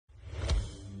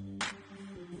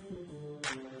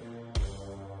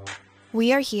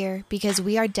We are here because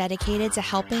we are dedicated to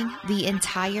helping the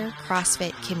entire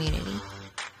CrossFit community.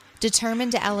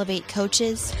 Determined to elevate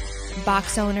coaches,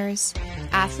 box owners,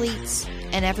 athletes,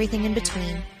 and everything in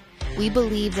between, we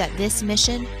believe that this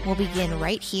mission will begin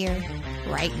right here,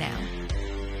 right now.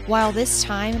 While this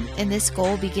time and this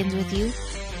goal begins with you,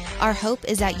 our hope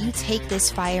is that you take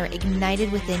this fire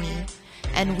ignited within you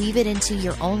and weave it into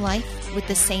your own life with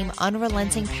the same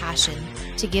unrelenting passion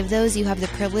to give those you have the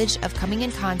privilege of coming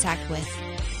in contact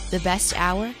with the best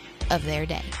hour of their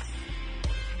day.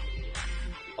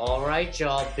 All right,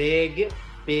 y'all. Big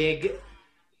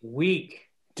week.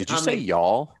 Did you say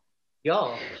y'all?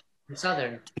 Y'all. I'm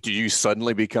Southern. Did you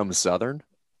suddenly become Southern?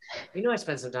 You know I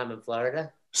spent some time in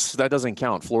Florida. So that doesn't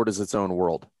count. Florida's its own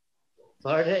world.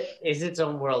 Florida is its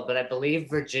own world, but I believe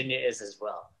Virginia is as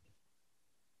well.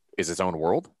 Is its own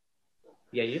world?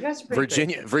 Yeah, you guys are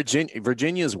pretty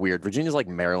Virginia is weird. Virginia's like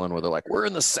Maryland, where they're like, we're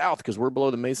in the South because we're below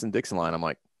the Mason-Dixon line. I'm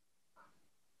like,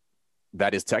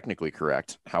 that is technically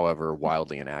correct. However,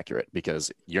 wildly inaccurate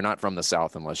because you're not from the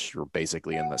South unless you're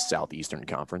basically in the Southeastern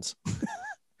Conference.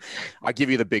 I give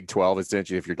you the Big 12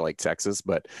 essentially if you're like Texas,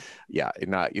 but yeah,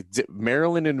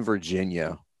 Maryland and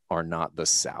Virginia are not the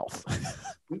South.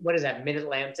 What is that,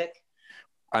 Mid-Atlantic?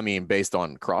 I mean, based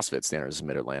on CrossFit standards,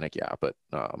 Mid-Atlantic, yeah. But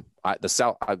the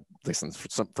South, listen,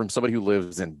 from somebody who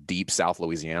lives in deep South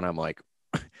Louisiana, I'm like,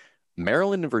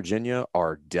 Maryland and Virginia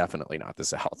are definitely not the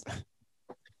South.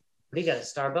 What do you got, a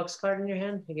Starbucks card in your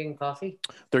hand? You getting coffee?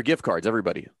 They're gift cards,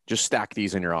 everybody. Just stack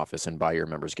these in your office and buy your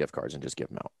members gift cards and just give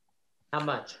them out. How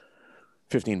much?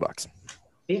 $15.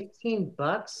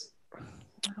 $15?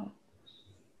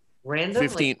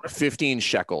 Random? 15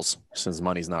 shekels, since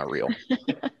money's not real.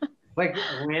 Like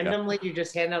randomly, you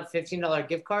just hand out $15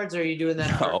 gift cards, or are you doing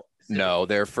that? No,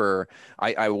 they're for,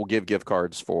 I will give gift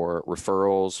cards for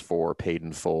referrals, for paid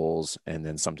in fulls, and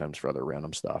then sometimes for other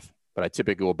random stuff. But I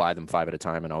typically will buy them 5 at a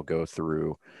time, and I'll go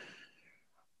through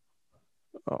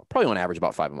probably on average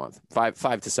about 5 a month,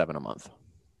 5 to 7 a month.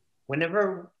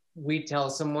 Whenever we tell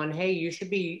someone, hey, you should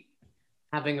be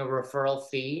having a referral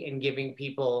fee and giving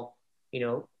people,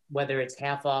 whether it's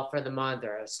half off for the month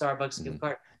or a Starbucks gift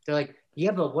card, they're like,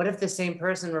 yeah, but what if the same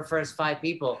person refers 5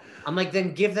 people? I'm like,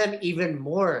 then give them even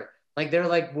more. Like they're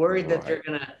like worried that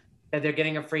they're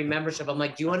getting a free membership. I'm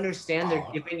like, do you understand they're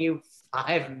giving you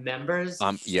 5 members?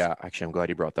 Yeah, actually, I'm glad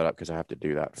you brought that up because I have to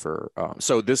do that for.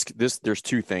 So this there's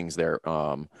 2 things there.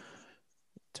 Tevin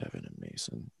and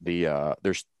Mason.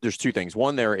 There's 2 things.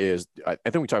 One there is I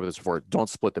think we talked about this before. Don't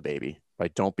split the baby.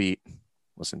 Right? Don't be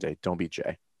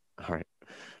Jay. All right.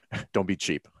 Don't be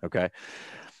cheap. Okay.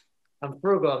 I'm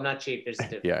frugal. I'm not cheap. There's a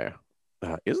difference.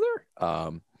 Yeah. Is there? I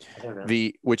don't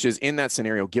know. Which is in that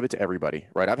scenario, give it to everybody,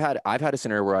 right? I've had a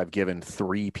scenario where I've given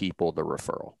 3 people the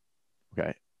referral.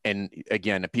 Okay. And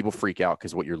again, people freak out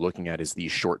because what you're looking at is the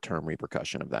short-term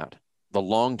repercussion of that. The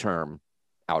long-term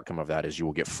outcome of that is you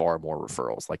will get far more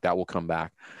referrals. Like that will come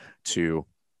back to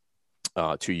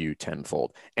you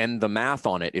tenfold. And the math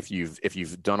on it, if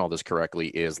you've done all this correctly,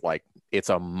 is like it's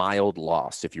a mild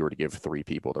loss if you were to give 3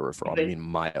 people the referral. I mean,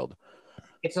 mild.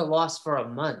 It's a loss for a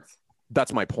month.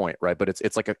 That's my point, right? But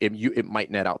it's like it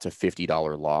might net out to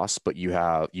 $50 loss, but you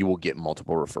will get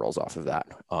multiple referrals off of that.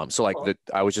 So like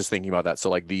I was just thinking about that. So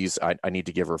like these, I need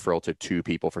to give a referral to 2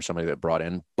 people for somebody that brought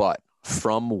in, but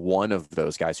from one of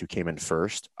those guys who came in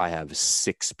first, I have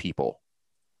 6 people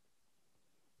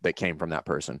that came from that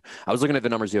person. I was looking at the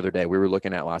numbers the other day. We were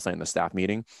looking at last night in the staff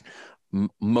meeting.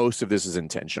 Most of this is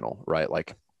intentional, right?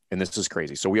 Like, and this is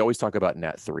crazy. So we always talk about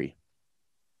net 3.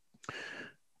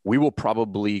 We will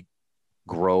probably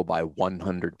grow by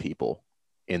 100 people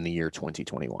in the year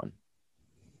 2021.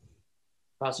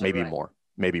 Maybe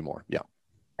more. Yeah.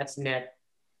 That's net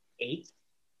 8.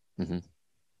 Mm-hmm.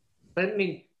 But I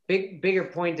mean, bigger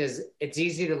point is it's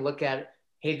easy to look at,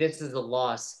 hey, this is a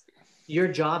loss. Your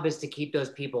job is to keep those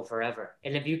people forever.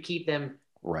 And if you keep them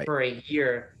for a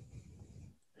year,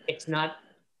 it's not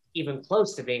even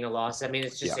close to being a loss. I mean,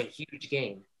 it's just a huge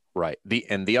gain. Right.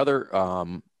 The other,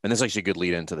 and this is actually a good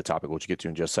lead into the topic, which we'll get to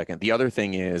in just a second. The other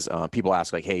thing is people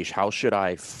ask like, hey, how should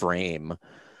I frame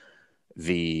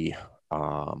the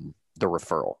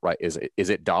referral, right? Is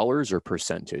it dollars or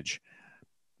percentage?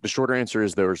 The shorter answer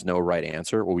is there's no right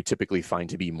answer. What we typically find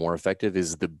to be more effective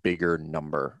is the bigger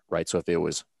number, right? So if it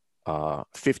was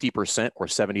 50% or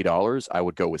 $70, I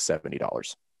would go with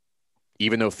 $70,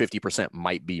 even though 50%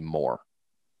 might be more.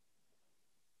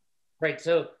 Right.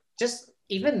 So just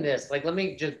even this, like, let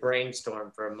me just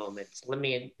brainstorm for a moment. Let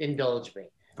me indulge me.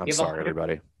 I'm sorry,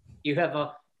 everybody. You have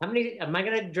How many? Am I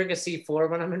gonna drink a C4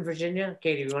 when I'm in Virginia?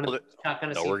 Katie, you want to shotgun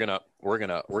a No, C4?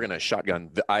 we're gonna shotgun.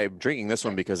 I'm drinking this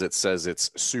one because it says it's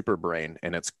Super Brain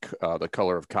and it's the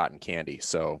color of cotton candy.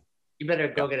 So You better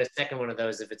go get a second one of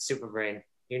those if it's Super Brain.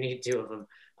 You need two of them.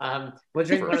 We'll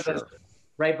drink one of those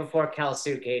right before Cal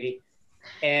Sue, Katie.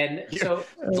 And so,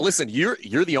 listen,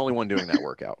 you're the only one doing that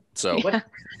workout. So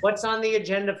what's on the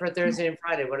agenda for Thursday and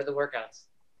Friday? What are the workouts?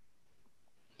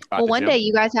 Well, one day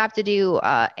you guys have to do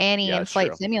Annie and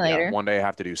Flight Simulator. Yeah, one day I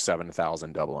have to do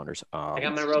 7,000 double unders. I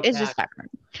got my rope. It's just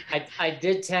background. I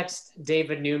did text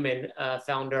David Newman,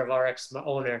 founder of RX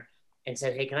Owner, and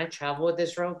said, "Hey, can I travel with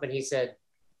this rope?" And he said,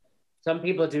 "Some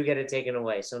people do get it taken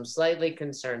away, so I'm slightly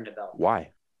concerned about." Why?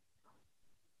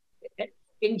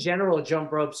 In general,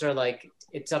 jump ropes are like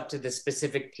it's up to the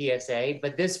specific PSA,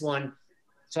 but this one.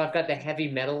 So I've got the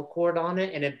heavy metal cord on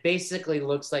it, and it basically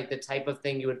looks like the type of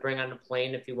thing you would bring on a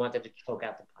plane if you wanted to choke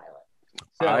out the pilot.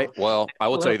 So, I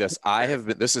will tell you this.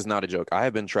 This is not a joke. I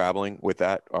have been traveling with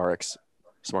that RX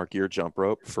Smart Gear jump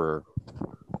rope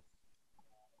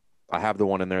I have the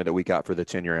one in there that we got for the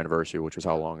 10-year anniversary, which was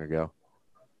how long ago?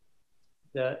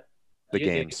 The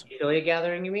games. The affiliate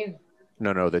gathering, you mean?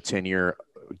 No, the 10-year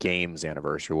games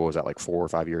anniversary. What was that, like 4 or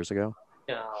 5 years ago?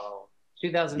 No.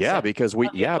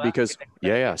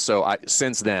 2007. So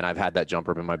since then I've had that jump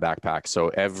rope in my backpack. So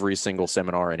every single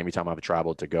seminar and every time I've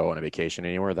traveled to go on a vacation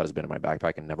anywhere, that has been in my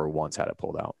backpack and never once had it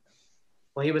pulled out.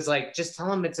 Well, he was like, just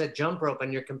tell him it's a jump rope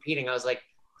and you're competing. I was like,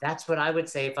 that's what I would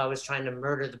say if I was trying to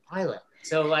murder the pilot.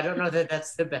 So I don't know that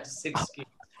that's the best excuse.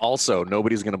 Also,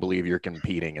 nobody's going to believe you're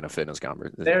competing in a fitness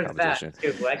competition.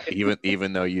 That too.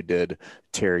 even though you did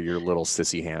tear your little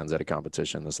sissy hands at a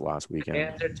competition this last weekend. My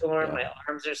hands are torn. Yeah. My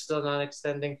arms are still not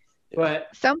extending. But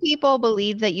some people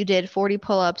believe that you did 40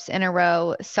 pull-ups in a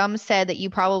row. Some said that you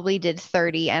probably did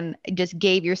 30 and just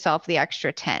gave yourself the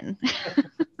extra 10.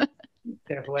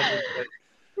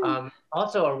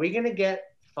 Also, are we going to get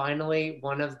finally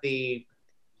one of the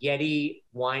Yeti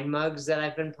wine mugs that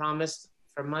I've been promised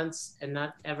for months and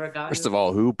not ever gotten? First of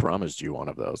all, who promised you one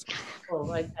of those?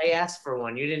 Well, I asked for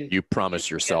one. You didn't. You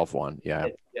promised yourself one. Yeah.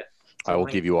 So I will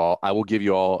give you all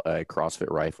a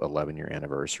CrossFit Rife 11-year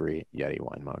anniversary Yeti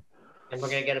wine mug. And we're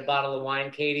gonna get a bottle of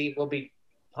wine, Katie. We'll be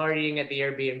partying at the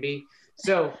Airbnb.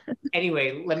 So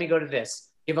anyway, let me go to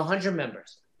this. You have 100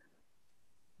 members.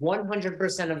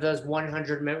 100% of those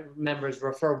 100 members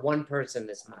refer one person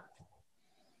this month.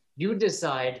 You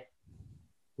decide,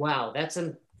 wow, that's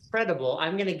incredible.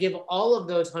 I'm going to give all of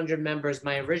those 100 members,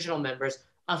 my original members,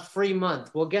 a free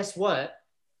month. Well, guess what?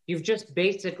 You've just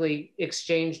basically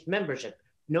exchanged membership.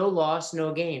 No loss,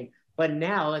 no gain. But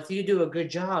now, if you do a good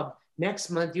job,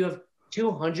 next month you have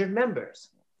 200 members.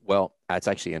 Well, that's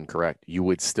actually incorrect. You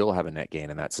would still have a net gain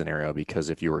in that scenario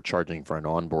because if you were charging for an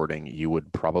onboarding, you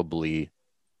would probably,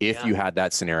 if you had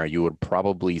that scenario, you would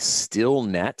probably still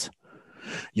net.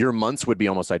 Your months would be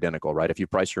almost identical, right? If you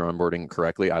price your onboarding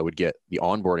correctly, I would get the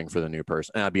onboarding for the new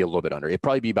person, and I'd be a little bit under. It'd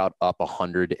probably be about up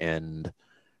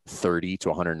 130 to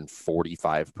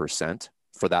 145%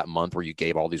 for that month where you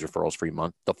gave all these referrals free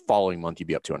month. The following month, you'd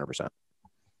be up 200%.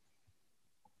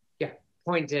 Yeah.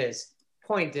 Point is,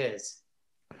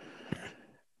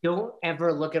 don't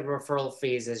ever look at referral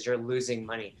fees as you're losing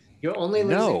money. You're only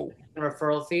losing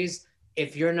referral fees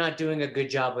if you're not doing a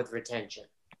good job with retention.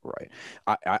 Right.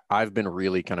 I've been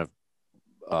really kind of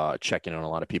checking on a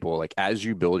lot of people. Like as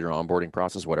you build your onboarding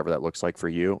process, whatever that looks like for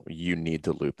you, you need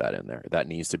to loop that in there. That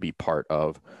needs to be part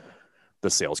of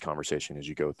the sales conversation as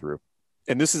you go through.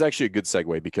 And this is actually a good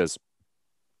segue because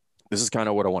this is kind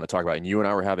of what I want to talk about. And you and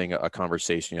I were having a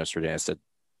conversation yesterday. I said,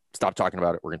 stop talking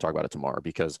about it. We're going to talk about it tomorrow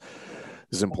because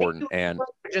this is important. And we're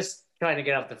just trying to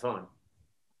get off the phone.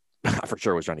 I for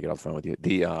sure was trying to get off the phone with you.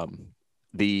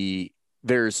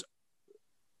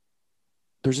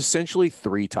 There's essentially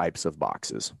 3 types of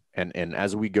boxes. And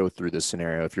as we go through this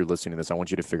scenario, if you're listening to this, I want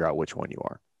you to figure out which one you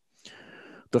are.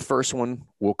 The first one,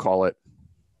 we'll call it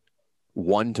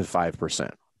 1 to 5%,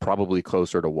 probably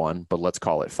closer to 1, but let's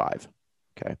call it 5.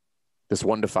 Okay. This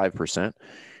 1 to 5%,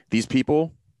 these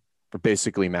people are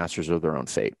basically masters of their own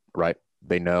fate, right?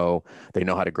 They know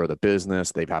how to grow the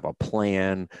business. They have a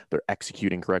plan. They're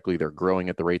executing correctly. They're growing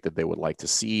at the rate that they would like to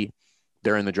see.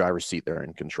 They're in the driver's seat. They're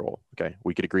in control. Okay.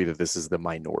 We could agree that this is the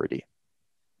minority.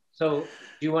 So do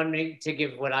you want me to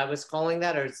give what I was calling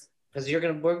that, or because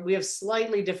we have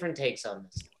slightly different takes on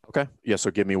this? Okay. Yeah.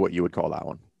 So give me what you would call that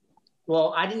one.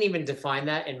 Well, I didn't even define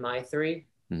that in my 3.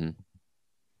 Mm-hmm.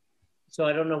 So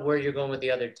I don't know where you're going with the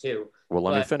other 2. Well,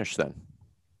 let me finish then.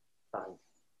 Fine.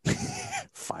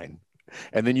 Fine.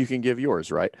 And then you can give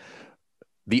yours, right?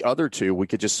 The other 2, we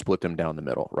could just split them down the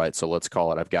middle, right? So let's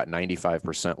call it, I've got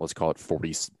 95%. Let's call it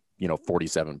 40,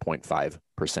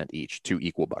 47.5% each, two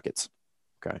equal buckets.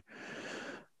 Okay.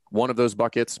 One of those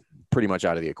buckets pretty much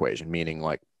out of the equation, meaning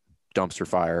like dumpster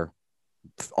fire,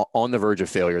 on the verge of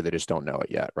failure. They just don't know it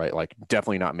yet, right? Like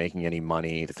definitely not making any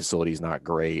money. The facility's not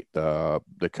great.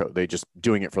 They just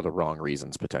doing it for the wrong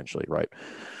reasons potentially, right?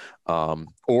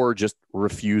 Or just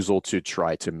refusal to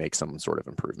try to make some sort of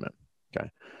improvement. Okay.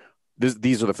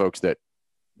 These are the folks that,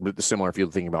 similar if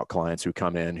you're thinking about clients who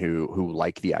come in who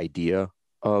like the idea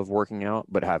of working out,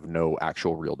 but have no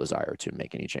actual real desire to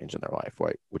make any change in their life,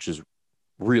 right? Which is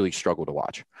really struggle to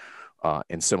watch,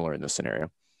 and similar in this scenario.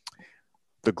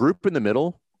 The group in the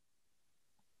middle,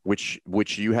 which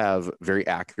you have very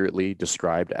accurately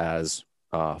described as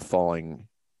falling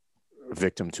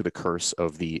victim to the curse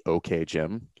of the OK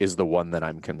gym, is the one that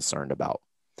I'm concerned about.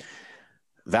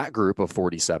 That group of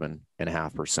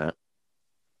 47.5%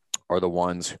 are the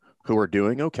ones who are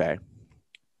doing okay,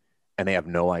 and they have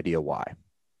no idea why.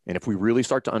 And if we really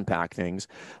start to unpack things,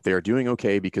 they are doing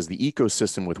okay because the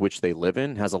ecosystem with which they live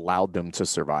in has allowed them to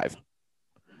survive.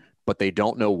 But they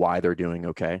don't know why they're doing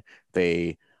okay.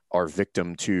 They are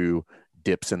victim to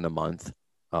dips in the month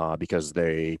because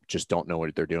they just don't know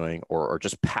what they're doing, or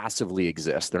just passively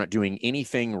exist. They're not doing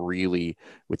anything really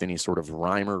with any sort of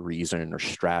rhyme or reason or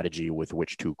strategy with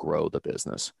which to grow the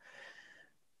business.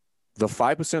 The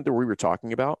 5% that we were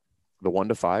talking about, the 1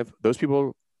 to 5, those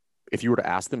people, if you were to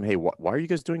ask them, hey, why are you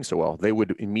guys doing so well? They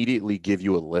would immediately give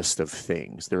you a list of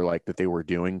things they're like that they were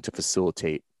doing to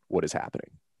facilitate what is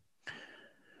happening.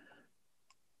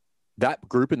 That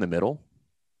group in the middle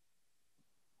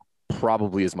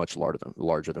probably is much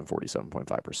larger than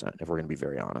 47.5%, if we're going to be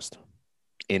very honest.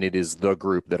 And it is the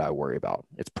group that I worry about.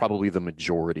 It's probably the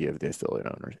majority of the affiliate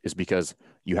owners, is because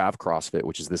you have CrossFit,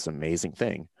 which is this amazing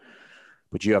thing,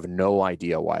 but you have no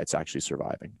idea why it's actually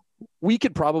surviving. We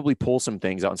could probably pull some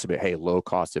things out and say, hey, low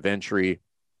cost of entry,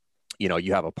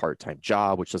 you have a part-time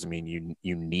job, which doesn't mean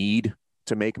you need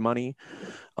to make money.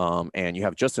 And you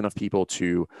have just enough people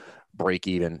to break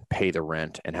even, pay the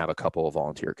rent, and have a couple of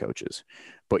volunteer coaches.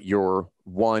 But you're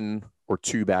 1 or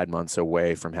 2 bad months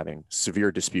away from having severe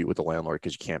dispute with the landlord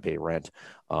because you can't pay rent,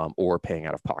 or paying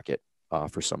out of pocket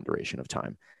for some duration of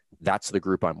time. That's the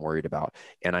group I'm worried about.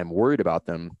 And I'm worried about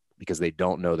them because they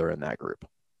don't know they're in that group.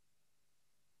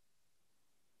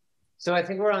 So I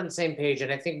think we're on the same page.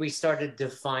 And I think we started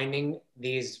defining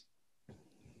these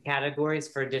categories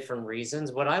for different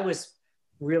reasons. What I was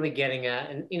really getting at,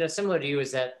 and similar to you,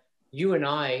 is that you and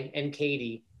I and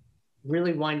Katie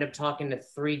really wind up talking to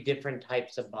 3 different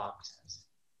types of boxes.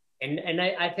 And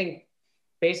I think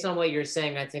based on what you're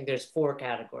saying, I think there's 4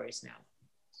 categories now.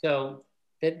 So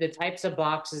the types of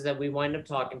boxes that we wind up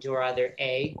talking to are either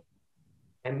A,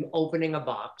 I'm opening a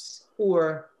box,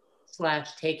 or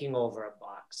 / taking over a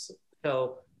box.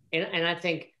 So, and I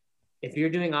think if you're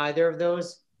doing either of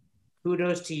those,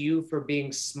 kudos to you for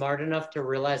being smart enough to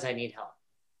realize I need help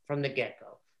from the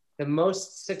get-go. The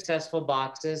most successful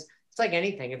boxes, it's like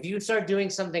anything. If you start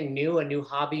doing something new, a new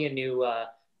hobby, a new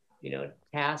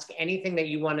task, anything that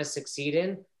you want to succeed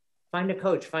in, find a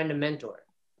coach, find a mentor,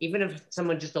 even if it's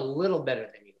someone just a little better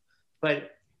than you.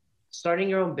 But starting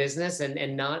your own business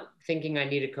and not thinking I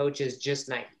need a coach is just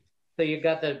naive. So you've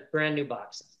got the brand new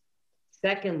boxes.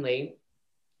 Secondly,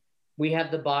 we have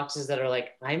the boxes that are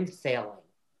like, I'm failing.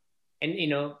 And,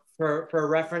 for a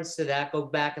reference to that, go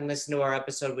back and listen to our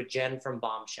episode with Jen from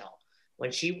Bombshell.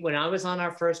 When I was on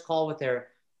our first call with her,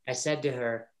 I said to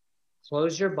her,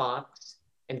 close your box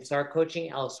and start coaching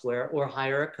elsewhere, or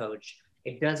hire a coach.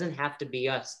 It doesn't have to be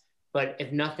us, but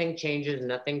if nothing changes,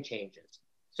 nothing changes.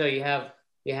 So you have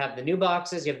the new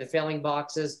boxes, you have the failing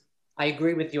boxes. I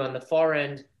agree with you on the far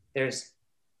end. There's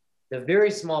the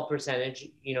very small percentage,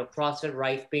 CrossFit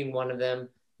Rife being one of them,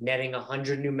 netting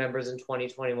 100 new members in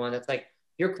 2021. That's like,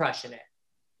 you're crushing it.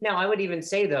 Now, I would even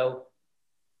say, though,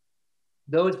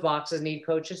 those boxes need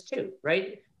coaches too,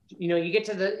 right? You get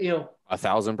to the,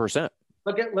 1,000%.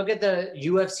 Look at the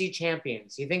UFC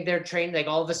champions. You think they're trained, like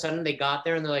all of a sudden they got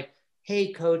there and they're like,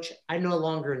 hey, coach, I no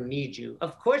longer need you.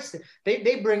 Of course,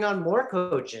 they bring on more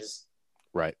coaches.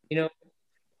 Right.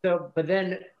 So, but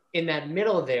then in that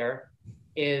middle there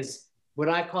is what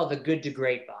I call the good to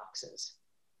great boxes.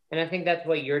 And I think that's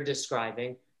what you're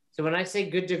describing. So when I say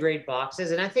good to great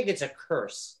boxes, and I think it's a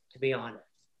curse, to be honest.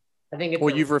 I think it's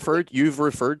you've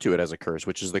referred to it as a curse,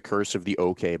 which is the curse of the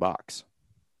OK box.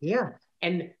 Yeah.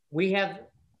 And we have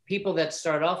people that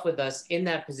start off with us in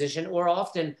that position, or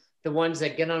often the ones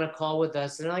that get on a call with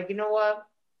us and they're like, you know what?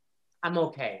 I'm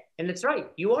okay. And it's right.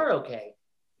 You are okay.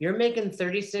 You're making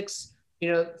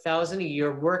 36,000 a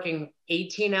year, working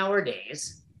 18-hour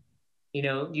days.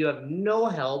 You have no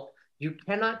help. You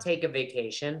cannot take a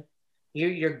vacation.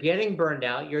 You're getting burned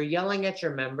out. You're yelling at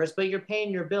your members, but you're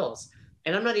paying your bills.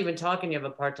 And I'm not even talking you have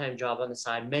a part-time job on the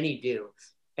side. Many do.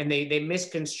 And they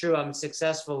misconstrue I'm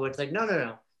successful. It's like,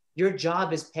 no. Your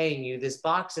job is paying you. This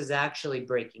box is actually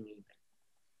breaking even.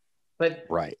 But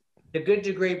right. The good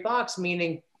to great box,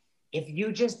 meaning if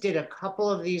you just did a couple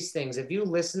of these things, if you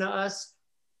listen to us,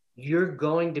 you're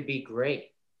going to be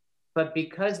great. But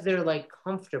because they're like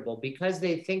comfortable, because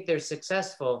they think they're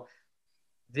successful,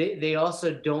 they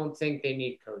also don't think they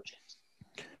need coaches.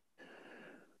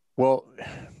 Well,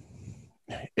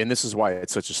 and this is why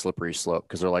it's such a slippery slope,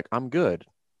 because they're like, I'm good.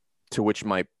 To which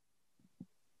my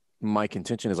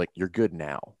contention is like, you're good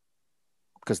now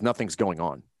because nothing's going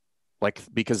on. Like,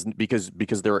 because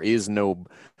there is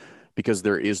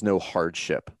no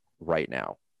hardship right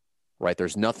now, right?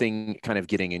 There's nothing kind of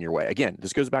getting in your way. Again,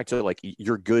 this goes back to like,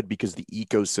 you're good because the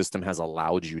ecosystem has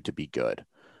allowed you to be good,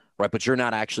 right? But you're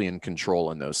not actually in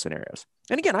control in those scenarios.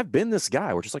 And again, I've been this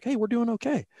guy. We're just like, hey, we're doing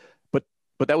okay.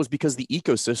 But that was because the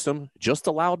ecosystem just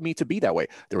allowed me to be that way.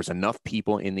 There was enough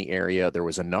people in the area. There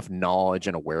was enough knowledge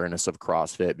and awareness of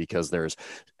CrossFit because there's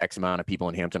X amount of people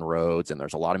in Hampton Roads and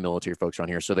there's a lot of military folks around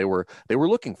here. So they were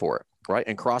looking for it, right?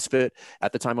 And CrossFit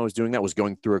at the time I was doing that was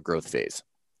going through a growth phase,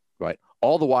 right?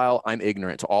 All the while I'm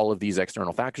ignorant to all of these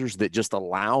external factors that just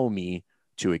allow me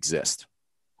to exist.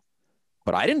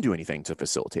 But I didn't do anything to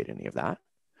facilitate any of that.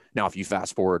 Now, if you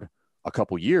fast forward a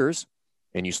couple years,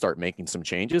 and you start making some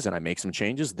changes and I make some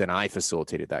changes, then I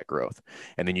facilitated that growth.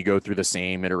 And then you go through the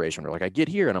same iteration where like I get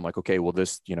here and I'm like, okay, well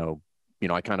this,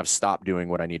 I kind of stop doing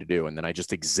what I need to do. And then I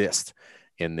just exist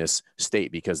in this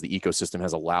state because the ecosystem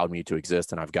has allowed me to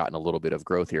exist and I've gotten a little bit of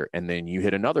growth here. And then you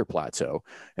hit another plateau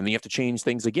and then you have to change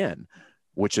things again,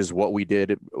 which is what we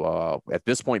did at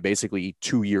this point, basically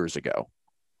 2 years ago,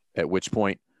 at which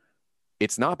point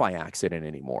it's not by accident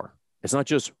anymore. It's not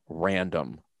just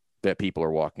random that people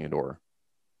are walking a door.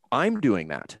 I'm doing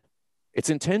that. It's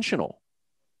intentional.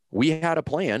 We had a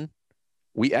plan.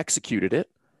 We executed it.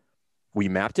 We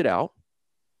mapped it out.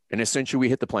 And essentially we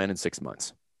hit the plan in 6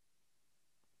 months.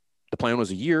 The plan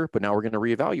was a year, but now we're going to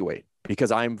reevaluate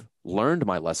because I've learned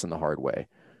my lesson the hard way,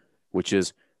 which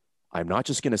is I'm not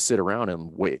just going to sit around and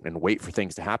wait for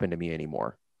things to happen to me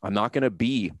anymore. I'm not going to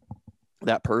be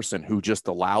that person who just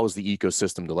allows the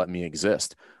ecosystem to let me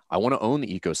exist. I want to own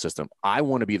the ecosystem. I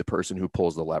want to be the person who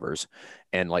pulls the levers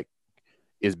and like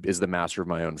is the master of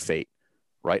my own fate,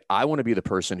 right? I want to be the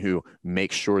person who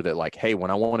makes sure that like, hey,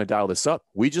 when I want to dial this up,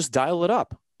 we just dial it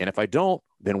up. And if I don't,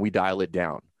 then we dial it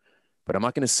down. But I'm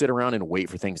not going to sit around and wait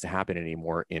for things to happen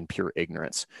anymore in pure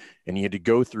ignorance. And you had to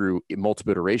go through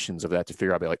multiple iterations of that to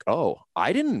figure out, be like, oh,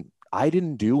 I didn't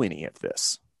do any of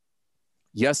this.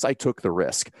 Yes, I took the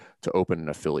risk to open an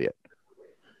affiliate.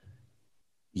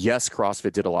 Yes,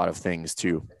 CrossFit did a lot of things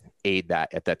to aid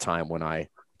that at that time when I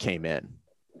came in.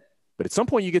 But at some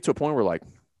point you get to a point where like,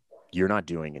 you're not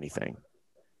doing anything.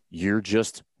 You're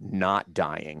just not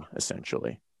dying,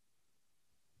 essentially.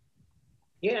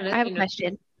 Yeah. I have a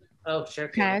question. Oh, sure.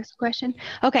 Can I ask a question?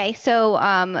 Okay.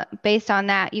 So based on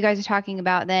that, you guys are talking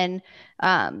about then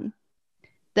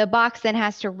the box then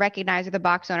has to recognize, or the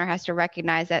box owner has to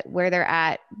recognize that where they're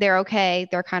at, they're okay,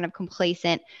 they're kind of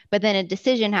complacent, but then a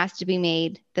decision has to be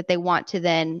made that they want to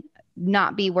then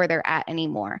not be where they're at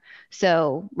anymore.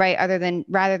 So, right,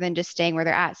 rather than just staying where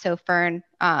they're at. So Fern,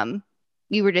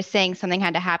 you were just saying something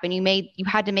had to happen. You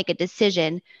had to make a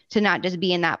decision to not just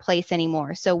be in that place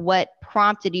anymore. So what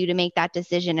prompted you to make that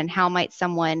decision, and how might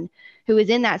someone who is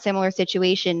in that similar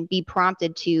situation be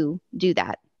prompted to do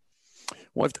that?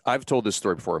 Well, I've told this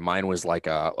story before. Mine was like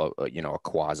a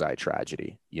quasi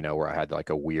tragedy, where I had like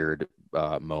a weird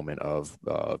moment of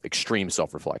extreme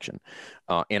self-reflection.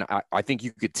 And I think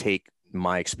you could take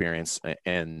my experience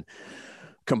and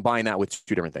combine that with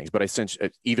two different things. But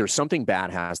essentially, either something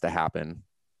bad has to happen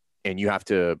and you have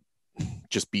to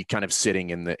just be kind of sitting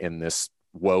in this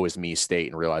woe is me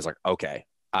state and realize like, okay,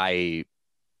 I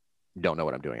don't know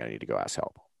what I'm doing. I need to go ask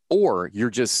help. Or you're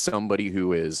just somebody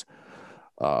who is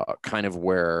kind of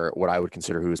what I would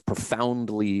consider who is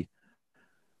profoundly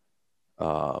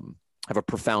have a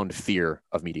profound fear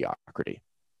of mediocrity,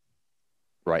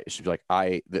 right? It should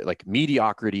be like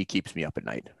mediocrity keeps me up at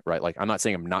night, right? Like I'm not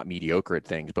saying I'm not mediocre at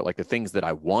things, but like the things that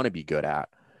I want to be good at,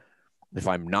 if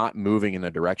I'm not moving in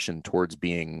the direction towards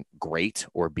being great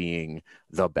or being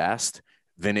the best,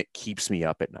 then it keeps me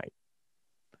up at night.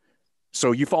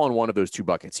 So you fall in one of those two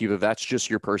buckets. Either that's just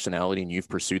your personality and you've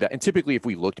pursued that. And typically if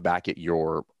we looked back at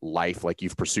your life, like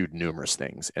you've pursued numerous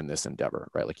things in this endeavor,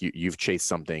 right? Like you've chased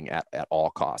something at all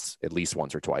costs, at least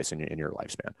once or twice in your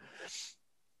lifespan.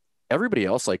 Everybody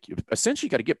else, like essentially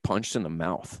got to get punched in the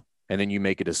mouth and then you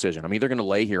make a decision. I'm either going to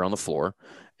lay here on the floor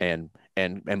and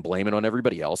blame it on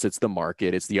everybody else. It's the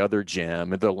market, it's the other gym,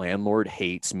 the landlord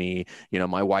hates me, you know,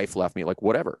 my wife left me, like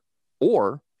whatever.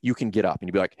 Or you can get up and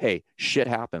you be like, hey, shit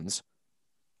happens.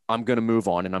 I'm going to move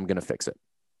on and I'm going to fix it.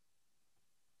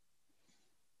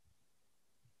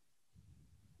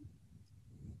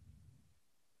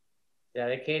 Is that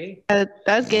it, Katie?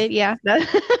 That's good. Yeah.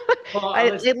 Well,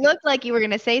 it looked like you were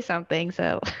going to say something.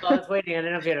 So I was waiting. I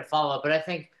don't know if you had a follow up, but I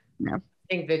think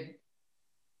the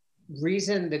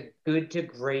reason the good to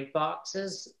great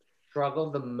boxes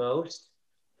struggle the most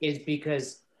is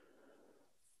because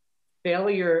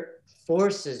failure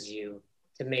forces you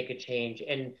to make a change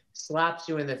and slaps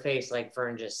you in the face, like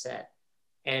Fern just said.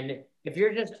 And if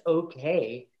you're just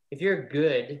okay, if you're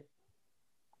good,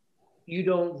 you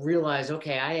don't realize,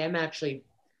 okay, I am actually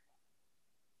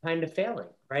kind of failing,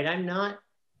 right? I'm not,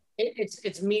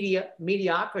 it's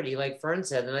mediocrity, like Fern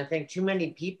said. And I think too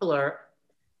many people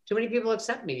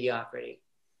accept mediocrity,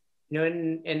 you know,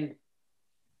 and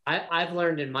I've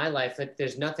learned in my life that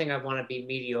there's nothing I want to be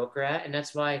mediocre at. And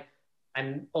that's why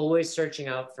I'm always searching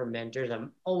out for mentors.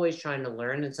 I'm always trying to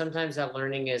learn. And sometimes that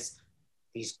learning is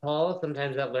these calls.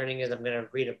 Sometimes that learning is I'm going to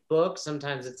read a book.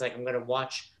 Sometimes it's like I'm going to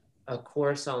watch a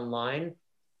course online.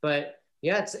 But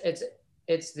yeah,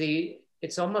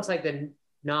 it's almost like the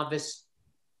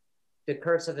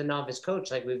curse of the novice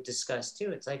coach, like we've discussed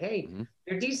too. It's like, hey,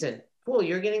 you're decent, cool,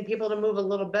 you're getting people to move a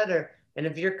little better. And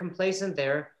if you're complacent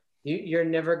there, you're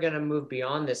never going to move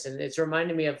beyond this. And it's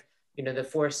reminding me of, you know, the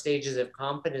 4 stages of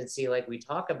competency, like we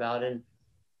talk about. And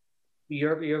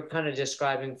you're kind of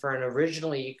describing, Fern,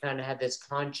 originally you kind of had this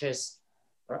conscious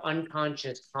or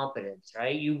unconscious competence,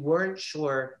 right? You weren't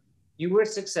sure, you were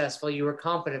successful, you were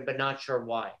competent, but not sure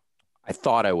why. I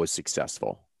thought I was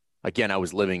successful. Again, I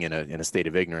was living in a state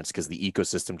of ignorance because the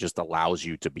ecosystem just allows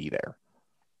you to be there.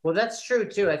 Well, that's true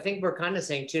too. I think we're kind of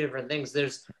saying 2 different things.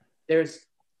 There's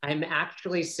I'm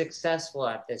actually successful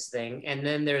at this thing. And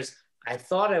then there's, I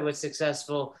thought I was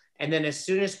successful. And then as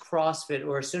soon as CrossFit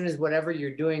or as soon as whatever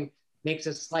you're doing makes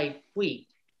a slight tweak,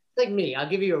 like me, I'll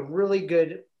give you a really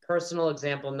good personal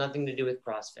example, nothing to do with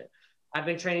CrossFit. I've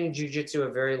been training jiu-jitsu a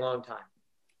very long time.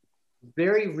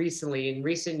 Very recently, in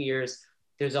recent years,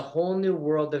 there's a whole new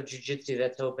world of jiu-jitsu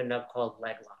that's opened up called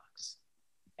leg locks.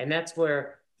 And that's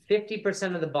where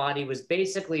 50% of the body was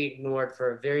basically ignored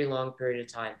for a very long period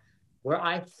of time, where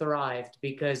I thrived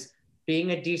because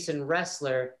being a decent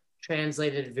wrestler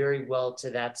translated very well to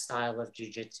that style of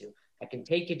jiu-jitsu. I can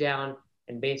take you down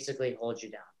and basically hold you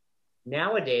down.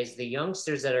 Nowadays, the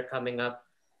youngsters that are coming up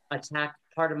attack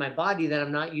part of my body that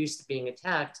I'm not used to being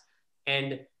attacked,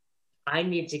 and I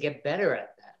need to get better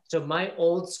at that. So my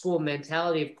old school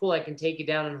mentality of, cool, I can take you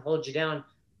down and hold you down,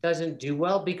 doesn't do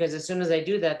well, because as soon as I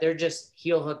do that, they're just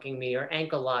heel hooking me or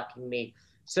ankle locking me.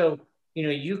 So, you know,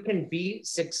 you can be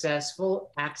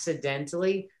successful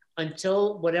accidentally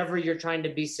until whatever you're trying to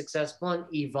be successful in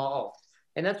evolved.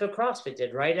 And that's what CrossFit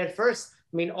did, right? At first,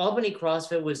 I mean, Albany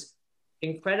CrossFit was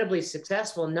incredibly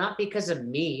successful, not because of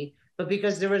me, but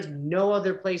because there was no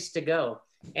other place to go.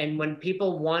 And when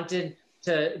people wanted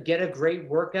to get a great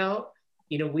workout,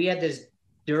 you know, we had this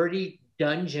dirty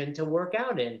dungeon to work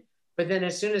out in. But then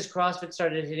as soon as CrossFit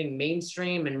started hitting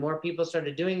mainstream and more people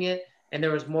started doing it and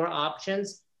there was more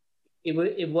options,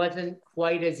 it wasn't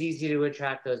quite as easy to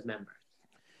attract those members.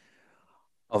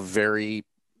 A very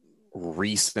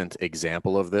recent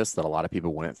example of this that a lot of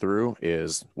people went through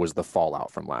was the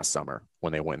fallout from last summer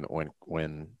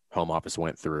when home office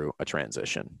went through a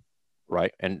transition,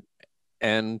 right? And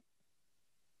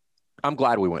I'm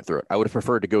glad we went through it. I would have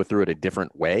preferred to go through it a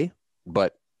different way,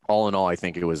 but all in all, I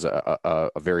think it was a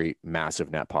very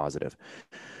massive net positive.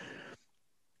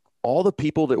 All the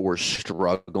people that were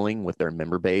struggling with their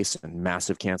member base and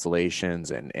massive cancellations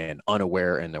and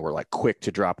unaware, and they were like quick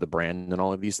to drop the brand and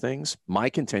all of these things, my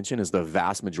contention is the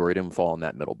vast majority of them fall in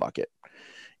that middle bucket.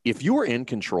 If you were in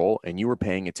control and you were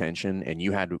paying attention and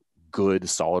you had good,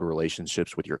 solid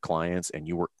relationships with your clients and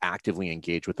you were actively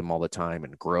engaged with them all the time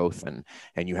and growth and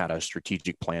you had a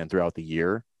strategic plan throughout the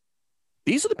year,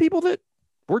 these are the people that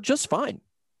were just fine,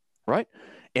 right?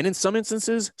 And in some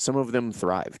instances, some of them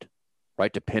thrived,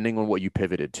 right? Depending on what you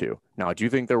pivoted to. Now, I do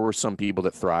think there were some people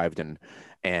that thrived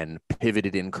and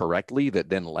pivoted incorrectly that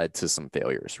then led to some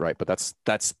failures, right? But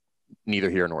that's neither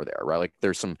here nor there, right? Like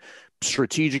there's some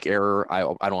strategic error.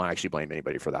 I don't actually blame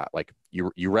anybody for that. Like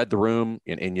you read the room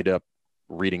and ended up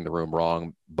reading the room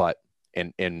wrong, but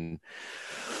and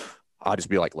I'll just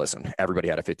be like, listen, everybody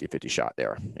had a 50-50 shot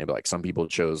there. And be like, some people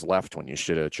chose left when you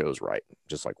should have chose right,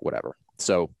 just like whatever.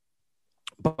 So,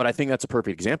 but I think that's a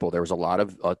perfect example. There was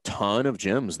a ton of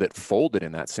gyms that folded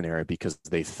in that scenario because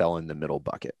they fell in the middle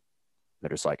bucket. They're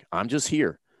just like, I'm just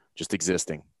here, just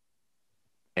existing.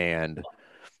 And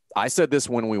I said this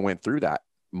when we went through that,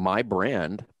 my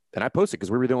brand, and I posted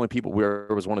because we were the only people,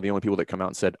 was one of the only people that come out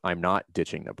and said, I'm not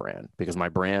ditching the brand, because my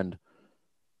brand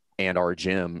and our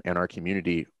gym and our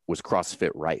community was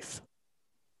CrossFit Rife.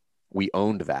 We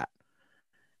owned that.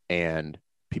 And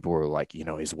people were like, you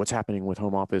know, is what's happening with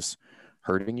home office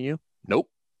hurting you? Nope.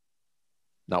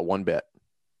 Not one bit.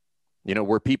 You know,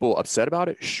 were people upset about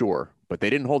it? Sure. But they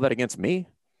didn't hold that against me,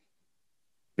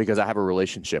 because I have a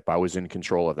relationship. I was in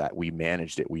control of that. We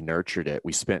managed it. We nurtured it.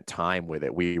 We spent time with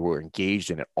it. We were engaged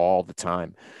in it all the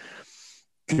time.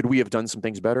 Could we have done some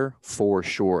things better? For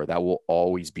sure. That will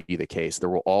always be the case. There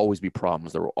will always be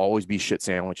problems. There will always be shit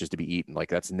sandwiches to be eaten. Like,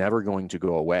 that's never going to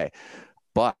go away.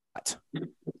 But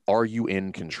are you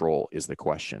in control is the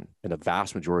question. And the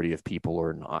vast majority of people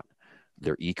are not.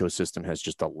 Their ecosystem has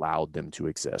just allowed them to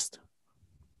exist.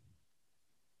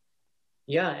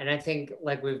 Yeah, and I think,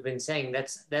 like we've been saying,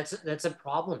 that's a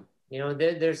problem. You know,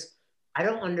 there's I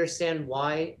don't understand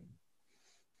why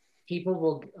people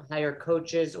will hire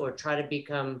coaches or try to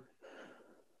become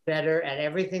better at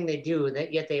everything they do,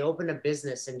 that yet they open a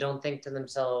business and don't think to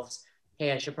themselves,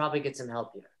 hey, I should probably get some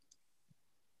help here.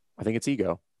 I think it's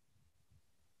ego.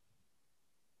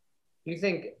 You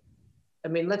think, I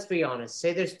mean, let's be honest,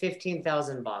 say there's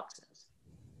 15,000 boxes.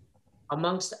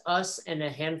 Amongst us and a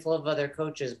handful of other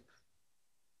coaches, I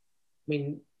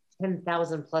mean,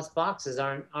 10,000 plus boxes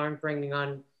aren't bringing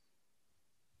on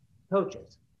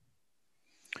coaches.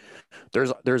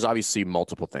 There's obviously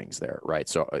multiple things there, right?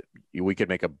 So we could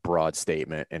make a broad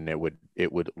statement and it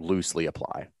would loosely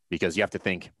apply, because you have to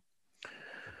think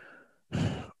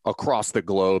across the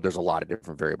globe, there's a lot of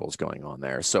different variables going on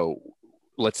there. So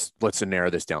let's narrow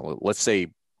this down a little. Let's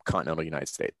say continental United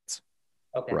States.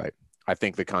 Okay. Right. I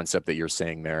think the concept that you're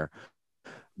saying there,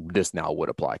 this now would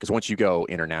apply, because once you go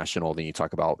international, then you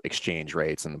talk about exchange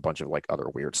rates and a bunch of like other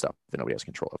weird stuff that nobody has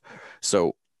control of.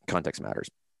 So context matters.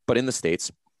 But in the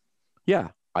States, yeah,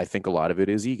 I think a lot of it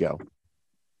is ego.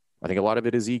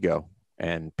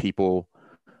 And people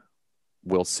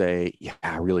will say, yeah,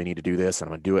 I really need to do this, and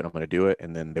I'm going to do it.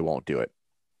 And then they won't do it.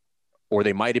 Or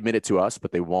they might admit it to us,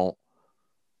 but they won't.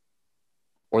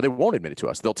 Or they won't admit it to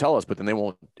us. They'll tell us, but then they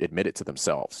won't admit it to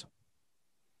themselves.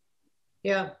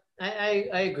 Yeah,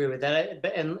 I agree with that.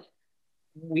 And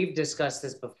we've discussed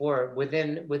this before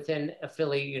within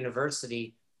Affiliate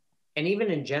University, and even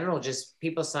in general, just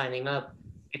people signing up.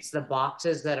 It's the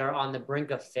boxes that are on the brink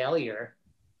of failure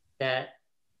that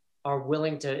are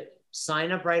willing to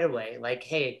sign up right away. Like,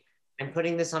 hey, I'm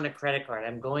putting this on a credit card.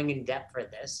 I'm going in debt for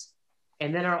this.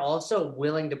 And then are also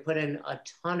willing to put in a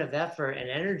ton of effort and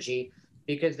energy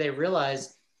because they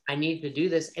realize I need to do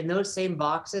this. And those same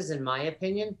boxes, in my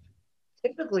opinion,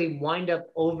 typically wind up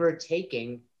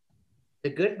overtaking the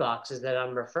good boxes that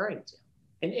I'm referring to.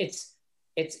 And it's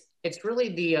really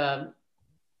the,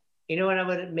 you know what I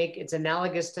would make, it's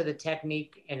analogous to the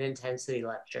technique and intensity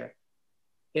lecture.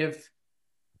 If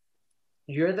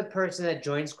you're the person that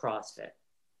joins CrossFit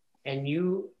and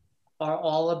you are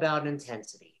all about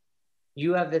intensity,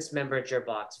 you have this member at your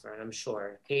box friend, I'm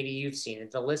sure. Katie, you've seen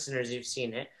it. The listeners, you've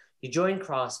seen it. You join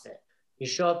CrossFit. You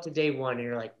show up to day one and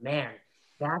you're like, man,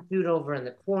 that dude over in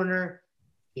the corner,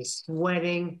 he's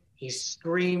sweating, he's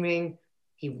screaming,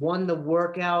 he won the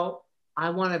workout. I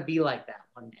want to be like that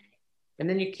one day. And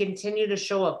then you continue to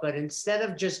show up, but instead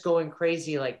of just going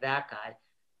crazy like that guy,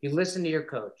 you listen to your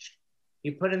coach.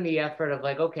 You put in the effort of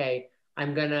like, okay,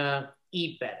 I'm going to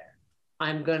eat better.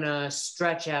 I'm going to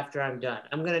stretch after I'm done.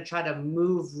 I'm going to try to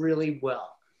move really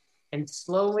well. And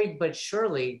slowly but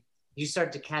surely, you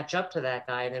start to catch up to that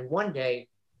guy. And then one day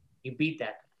you beat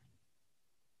that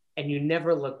guy and you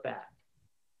never look back.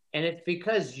 And it's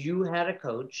because you had a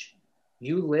coach,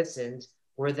 you listened,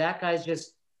 where that guy's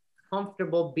just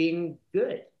comfortable being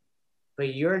good,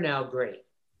 but you're now great.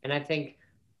 And I think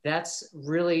that's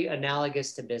really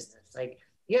analogous to business. Like,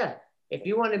 yeah, if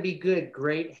you want to be good,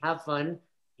 great, have fun.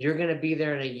 You're going to be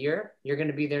there in a year. You're going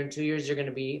to be there in 2 years. You're going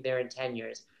to be there in 10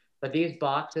 years. But these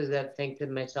boxes that think to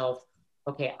myself,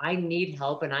 okay, I need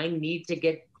help and I need to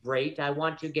get great. I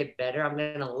want to get better. I'm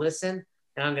going to listen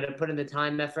and I'm going to put in the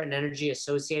time, effort, and energy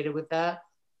associated with that.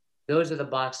 Those are the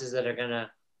boxes that are going to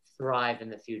thrive in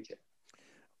the future.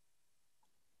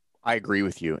 I agree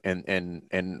with you.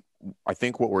 And I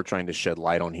think what we're trying to shed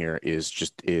light on here is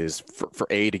for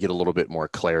to get a little bit more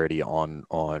clarity on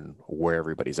where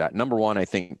everybody's at. Number one, I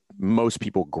think most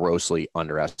people grossly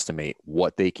underestimate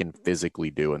what they can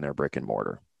physically do in their brick and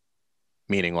mortar,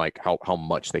 meaning like how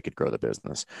much they could grow the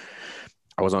business.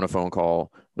 I was on a phone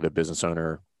call with a business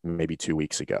owner maybe 2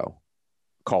 weeks ago,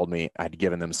 called me. I had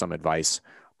given them some advice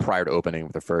prior to opening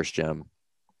the first gym.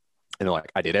 And they're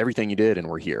like, I did everything you did and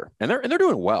we're here. And they're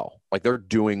doing well. Like they're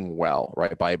doing well,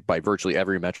 right? By virtually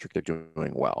every metric, they're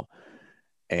doing well.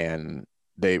 And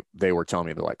they were telling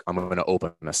me, they're like, I'm going to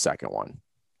open a second one.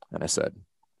 And I said,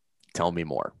 tell me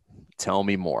more. Tell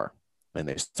me more. And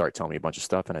they start telling me a bunch of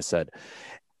stuff. And I said,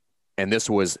 and this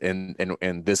was, and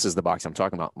this is the box I'm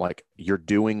talking about. Like, you're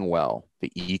doing well.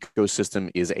 The ecosystem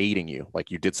is aiding you.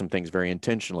 Like, you did some things very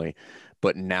intentionally,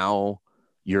 but now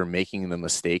you're making the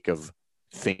mistake of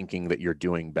thinking that you're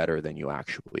doing better than you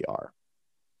actually are.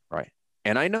 Right.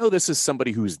 And I know this is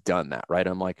somebody who's done that, right?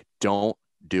 I'm like, don't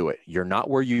do it. You're not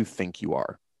where you think you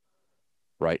are.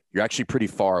 Right. You're actually pretty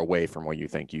far away from where you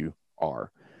think you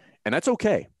are. And that's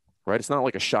okay. Right. It's not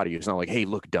like a shot at you. It's not like, hey,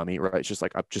 look, dummy. Right. It's just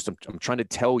like, I'm trying to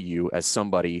tell you, as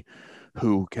somebody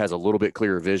who has a little bit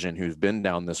clearer vision, who's been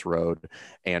down this road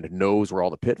and knows where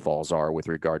all the pitfalls are with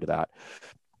regard to that,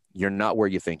 you're not where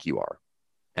you think you are.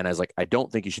 And I was like, I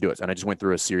don't think you should do it. And I just went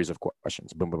through a series of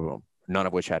questions, boom, boom, boom, none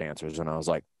of which had answers. And I was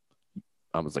like,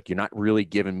 you're not really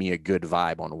giving me a good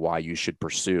vibe on why you should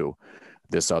pursue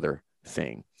this other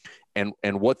thing. And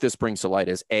what this brings to light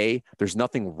is, A, there's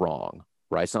nothing wrong,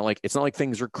 right? It's not like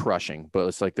things are crushing, but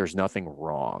it's like there's nothing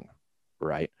wrong,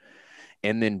 right?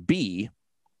 And then B,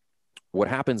 what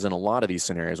happens in a lot of these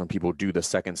scenarios when people do the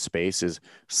second space is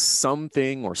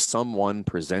something or someone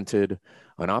presented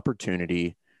an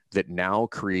opportunity that now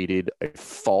created a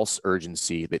false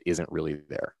urgency that isn't really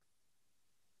there.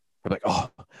 They're like, oh,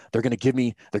 they're going to give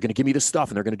me this stuff,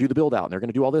 and they're going to do the build out, and they're going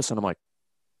to do all this. And I'm like,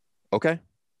 okay,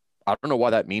 I don't know why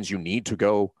that means you need to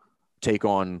go take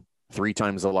on 3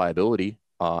 times the liability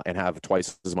and have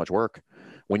twice as much work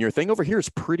when your thing over here is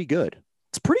pretty good.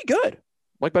 It's pretty good.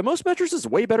 Like, by most metrics, it's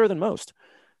way better than most.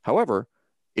 However,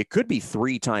 it could be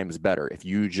 3 times better if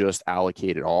you just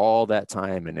allocated all that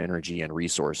time and energy and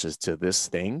resources to this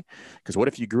thing. Because what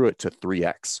if you grew it to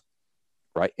 3x,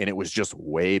 right? And it was just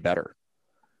way better.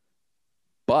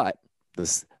 But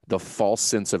the false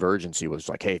sense of urgency was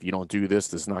like, hey, if you don't do this,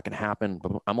 this is not going to happen.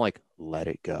 I'm like, let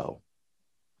it go.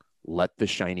 Let the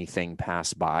shiny thing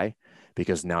pass by,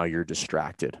 because now you're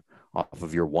distracted off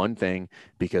of your one thing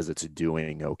because it's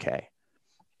doing okay.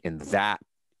 And that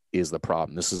is the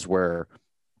problem. This is where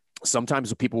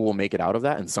sometimes people will make it out of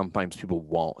that, and sometimes people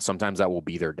won't. Sometimes that will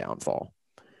be their downfall.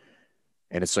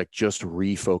 And it's like, just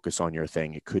refocus on your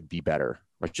thing. It could be better.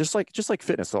 Right? Just like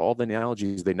fitness, all the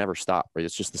analogies, they never stop. Right?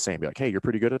 It's just the same. Be like, hey, you're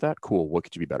pretty good at that. Cool. What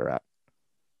could you be better at?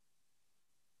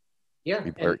 Yeah.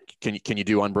 Can you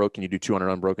do unbroken? Can you do 200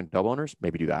 unbroken double unders?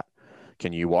 Maybe do that.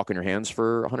 Can you walk on your hands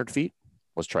for 100 feet?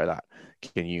 Let's try that.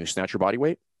 Can you snatch your body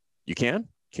weight? You can.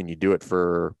 Can you do it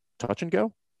for touch and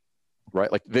go?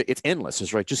 Right? Like, it's endless.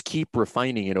 It's right. Just keep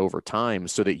refining it over time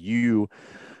so that you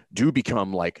do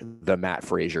become like the Matt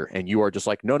Frazier, and you are just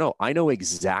like, no, I know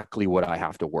exactly what I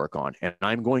have to work on, and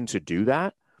I'm going to do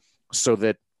that so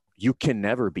that you can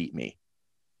never beat me,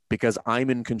 because I'm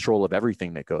in control of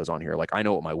everything that goes on here. Like, I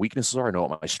know what my weaknesses are, I know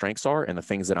what my strengths are, and the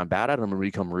things that I'm bad at, I'm going to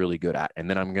become really good at, and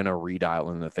then I'm going to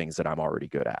redial in the things that I'm already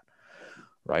good at.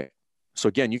 Right? So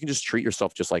again, you can just treat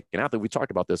yourself just like an athlete. We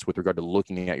talked about this with regard to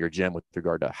looking at your gym, with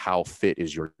regard to how fit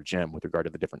is your gym, with regard to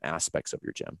the different aspects of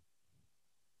your gym.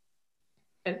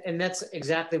 And that's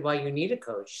exactly why you need a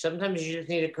coach. Sometimes you just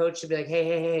need a coach to be like,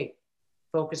 hey,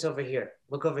 focus over here.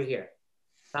 Look over here.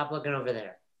 Stop looking over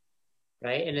there.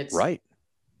 Right? And it's right.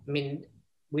 I mean,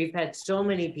 we've had so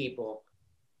many people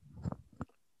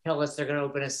tell us they're going to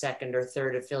open a second or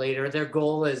third affiliate, or their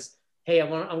goal is, hey, I'm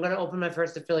going to open my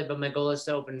first affiliate, but my goal is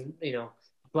to open, a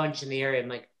bunch in the area. I'm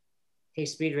like, hey,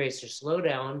 Speed Racer, slow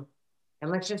down, and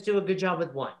let's just do a good job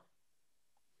with one.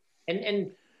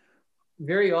 And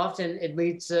very often it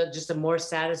leads to just a more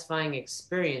satisfying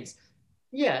experience.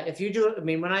 Yeah, if you do it,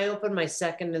 when I opened my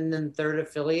second and then third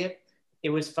affiliate, it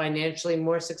was financially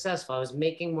more successful. I was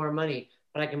making more money,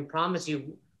 but I can promise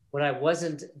you what I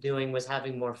wasn't doing was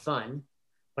having more fun.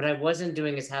 What I wasn't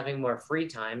doing is having more free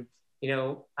time.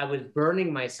 I was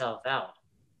burning myself out.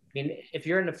 If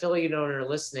you're an affiliate owner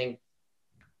listening,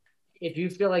 if you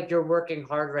feel like you're working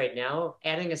hard right now,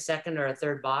 adding a second or a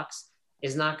third box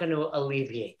is not going to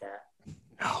alleviate that.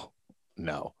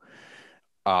 No.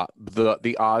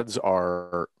 The odds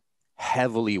are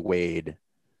heavily weighed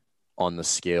on the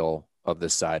scale of the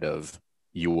side of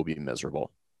you will be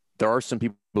miserable. There are some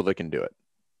people that can do it,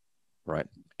 right?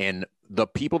 And the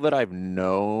people that I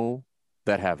know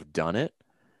that have done it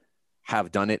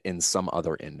in some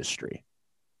other industry,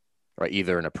 right?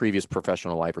 Either in a previous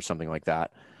professional life or something like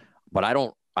that. But I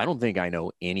don't think I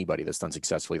know anybody that's done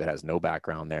successfully that has no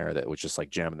background there, that was just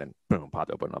like gym and then boom,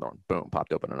 popped open another one, boom,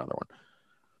 popped open another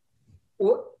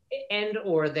one. and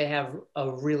or they have a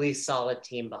really solid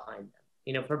team behind them.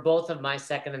 You know, for both of my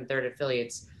second and third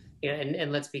affiliates, you know,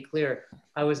 and let's be clear,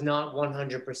 I was not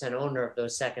 100% owner of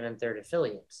those second and third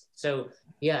affiliates. So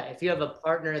yeah, if you have a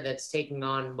partner that's taking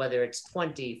on, whether it's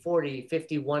 20, 40,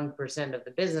 51% of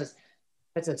the business,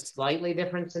 that's a slightly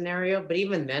different scenario. But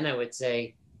even then, I would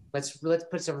say, let's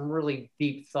put some really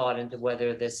deep thought into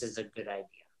whether this is a good idea.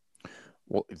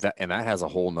 Well, that has a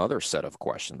whole nother set of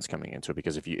questions coming into it,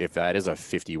 because if that is a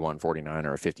 51-49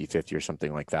 or a 50-50 or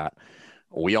something like that,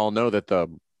 we all know that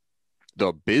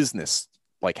the business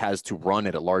like has to run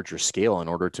at a larger scale in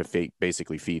order to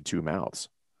basically feed two mouths.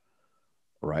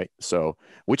 Right. So,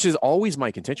 which is always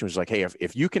my contention, was like, hey,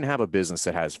 if you can have a business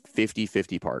that has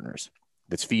 50-50 partners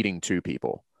that's feeding two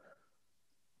people,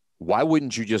 why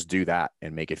wouldn't you just do that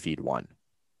and make it feed one?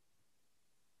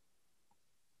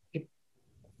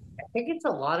 I think it's a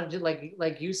lot of,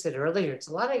 like you said earlier, it's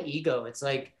a lot of ego. It's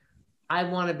like, I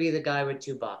want to be the guy with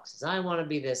two boxes. I want to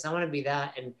be this. I want to be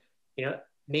that. And, you know,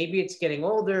 maybe it's getting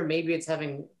older. Maybe it's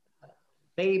having a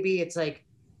baby. It's like,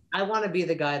 I want to be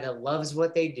the guy that loves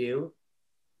what they do,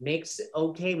 makes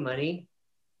okay money,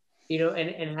 you know,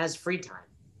 and has free time.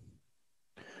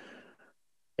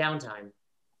 Downtime,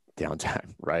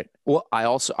 right? Well,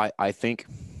 I think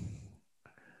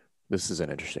this is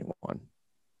an interesting one.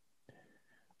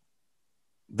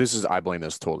 I blame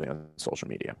this totally on social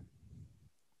media.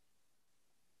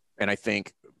 And I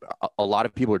think a lot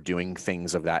of people are doing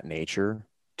things of that nature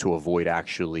to avoid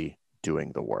actually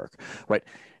doing the work, right?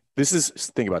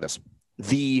 Think about this.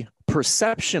 The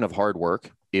perception of hard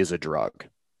work is a drug,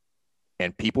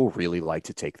 and people really like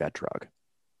to take that drug,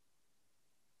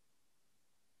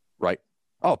 right?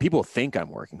 Oh, people think I'm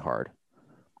working hard.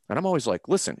 And I'm always like,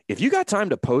 listen, if you got time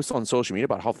to post on social media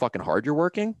about how fucking hard you're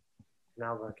working,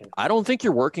 not working. I don't think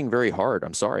you're working very hard.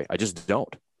 I'm sorry. I just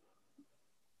don't.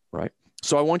 Right.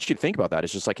 So I want you to think about that.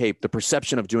 It's just like, hey, the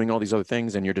perception of doing all these other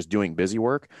things and you're just doing busy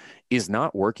work is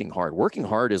not working hard. Working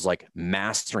hard is like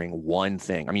mastering one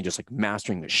thing. I mean, just like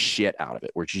mastering the shit out of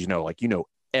it, which, you know, like, you know,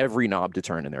 every knob to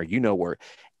turn in there, you know, where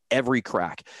every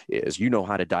crack is, you know,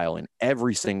 how to dial in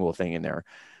every single thing in there.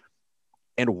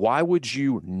 And why would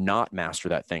you not master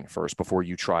that thing first before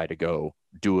you try to go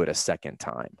do it a second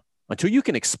time? Until you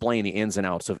can explain the ins and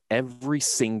outs of every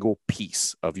single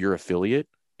piece of your affiliate,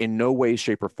 in no way,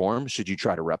 shape, or form should you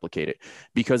try to replicate it,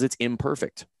 because it's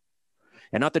imperfect.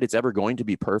 And not that it's ever going to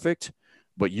be perfect,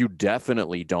 but you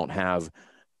definitely don't have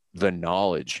the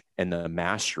knowledge and the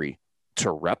mastery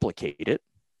to replicate it,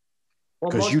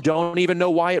 because you don't even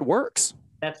know why it works.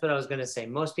 That's what I was going to say.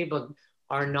 Most people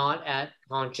are not at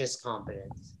conscious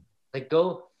competence. Like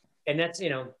go, and that's, you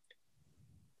know,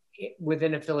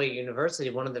 within Affiliate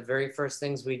University, one of the very first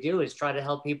things we do is try to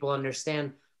help people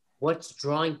understand what's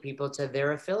drawing people to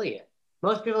their affiliate.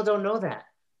 Most people don't know that.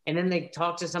 And then they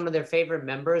talk to some of their favorite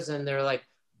members and they're like,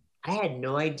 I had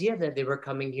no idea that they were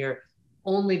coming here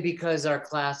only because our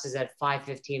class is at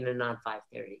 5:15 and not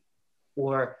 5:30,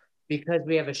 or because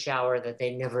we have a shower that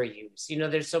they never use. You know,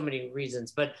 there's so many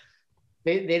reasons, but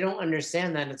they don't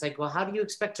understand that. And it's like, well, how do you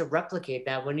expect to replicate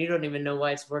that when you don't even know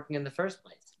why it's working in the first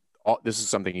place? This is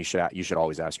something you should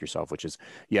always ask yourself, which is,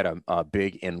 you had a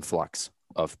big influx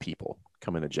of people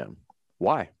come in the gym.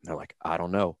 Why? They're like, I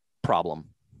don't know. Problem.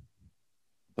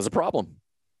 There's a problem.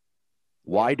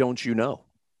 Why don't you know?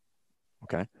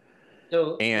 Okay.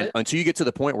 So, and until you get to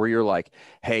the point where you're like,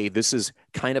 hey, this is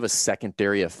kind of a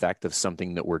secondary effect of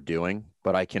something that we're doing,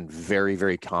 but I can very,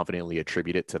 very confidently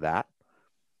attribute it to that.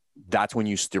 That's when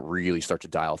you really start to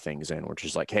dial things in, which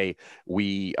is like, hey,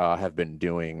 we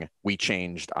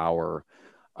changed our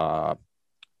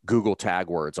Google tag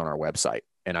words on our website.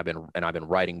 And I've been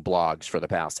writing blogs for the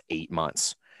past 8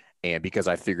 months. And because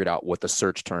I figured out what the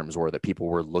search terms were that people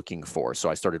were looking for, so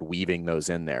I started weaving those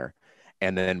in there.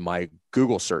 And then my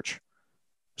Google search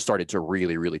started to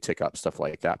really, really tick up, stuff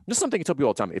like that. Just something I tell people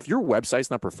all the time. If your website's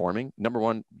not performing, number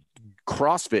one,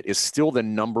 CrossFit is still the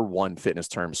number one fitness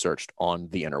term searched on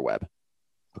the interweb.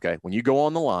 Okay. When you go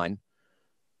on the line,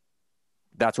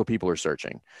 that's what people are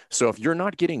searching. So if you're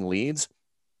not getting leads,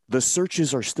 the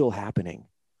searches are still happening.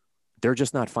 They're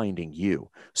just not finding you.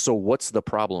 So what's the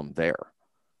problem there?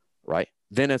 Right.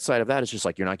 Then outside of that, it's just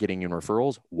like, you're not getting in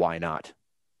referrals. Why not?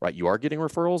 Right. You are getting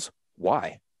referrals.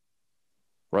 Why?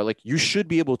 Right. Like, you should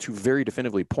be able to very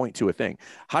definitively point to a thing.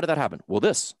 How did that happen? Well,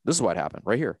 this is what happened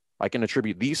right here. I can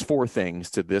attribute these 4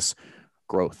 things to this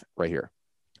growth right here.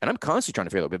 And I'm constantly trying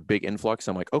to figure out a big influx.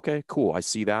 I'm like, okay, cool. I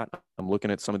see that. I'm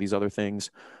looking at some of these other things.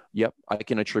 Yep. I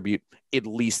can attribute at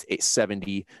least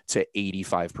 70 to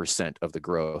 85% of the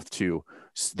growth to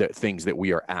the things that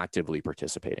we are actively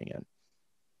participating in.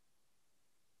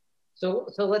 So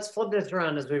let's flip this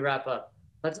around as we wrap up.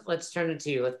 Let's turn it to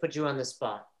you. Let's put you on the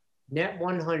spot. Net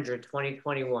 100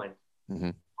 2021. Mm-hmm.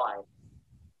 Why?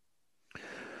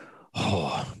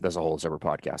 Oh, that's a whole separate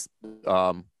podcast.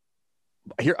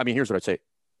 Here's what I'd say.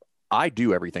 I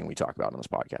do everything we talk about on this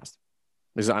podcast.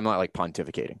 I'm not like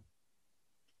pontificating.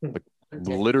 Like,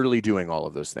 literally doing all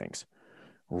of those things.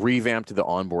 Revamped the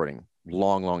onboarding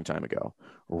long time ago.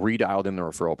 Redialed in the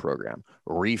referral program.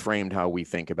 Reframed how we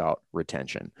think about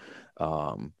retention.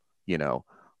 Redialed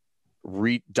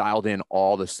in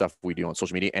all the stuff we do on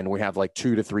social media, and we have like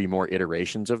 2 to 3 more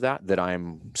iterations of that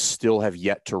I'm still have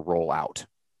yet to roll out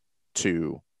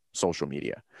to social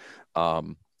media.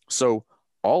 So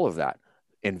all of that,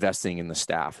 investing in the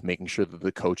staff, making sure that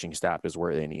the coaching staff is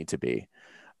where they need to be.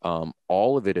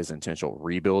 All of it is intentional.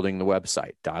 Rebuilding the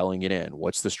website, dialing it in.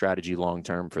 What's the strategy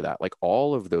long-term for that? Like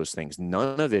all of those things,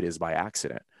 none of it is by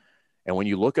accident. And when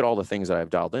you look at all the things that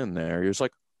I've dialed in there, you're just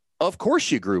like, of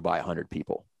course you grew by 100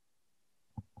 people.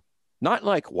 Not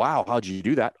like, wow, how'd you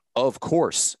do that? Of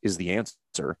course is the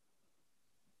answer.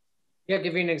 Yeah, I'll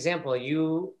give you an example.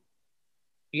 You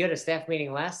had a staff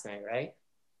meeting last night, right?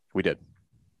 We did.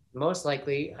 Most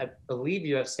likely, I believe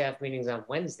you have staff meetings on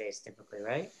Wednesdays typically,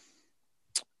 right?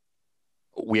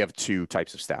 We have 2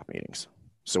 types of staff meetings.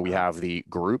 So we have the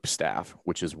group staff,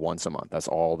 which is once a month. That's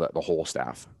all the whole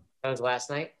staff. That was last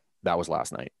night? That was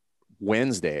last night.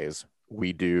 Wednesdays,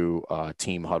 we do a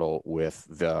team huddle with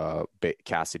the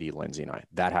Cassidy, Lindsay, and I.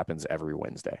 That happens every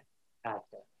Wednesday. Gotcha.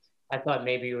 I thought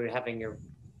maybe you were having your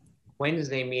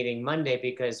Wednesday meeting Monday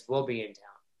because we'll be in town.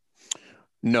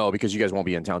 No, because you guys won't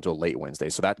be in town till late Wednesday.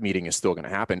 So that meeting is still going to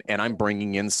happen. And I'm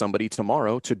bringing in somebody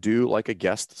tomorrow to do like a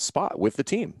guest spot with the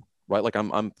team, right? Like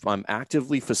I'm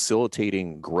actively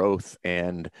facilitating growth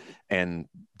and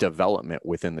development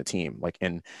within the team. Like,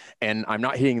 and I'm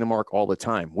not hitting the mark all the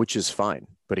time, which is fine.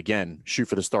 But again, shoot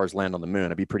for the stars, land on the moon.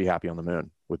 I'd be pretty happy on the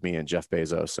moon with me and Jeff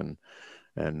Bezos and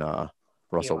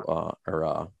Russell,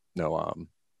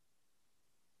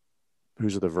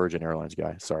 who's the Virgin Airlines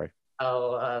guy? Sorry.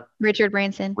 Richard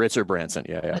Branson. Richard Branson.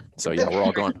 Yeah. So yeah, we're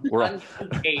all going. We're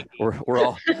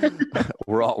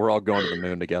all going to the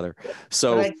moon together.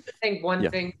 So but I think one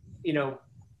thing,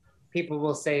 people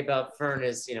will say about Fern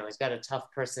is, he's got a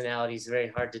tough personality. He's very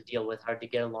hard to deal with, hard to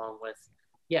get along with.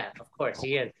 Yeah, of course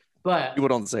he is. But people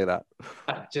don't say that.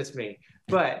 Just me.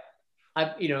 But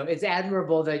it's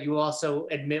admirable that you also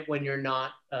admit when you're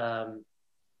not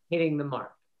hitting the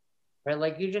mark, right?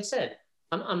 Like you just said,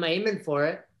 I'm aiming for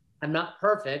it. I'm not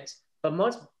perfect, but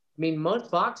most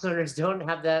box owners don't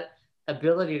have that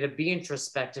ability to be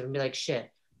introspective and be like, shit,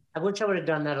 I wish I would have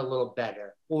done that a little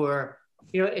better. Or,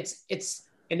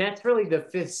 and that's really the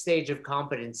 5th stage of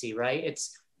competency, right?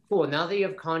 It's cool. Now that you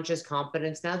have conscious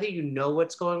competence, now that you know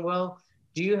what's going well,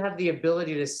 do you have the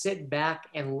ability to sit back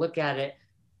and look at it,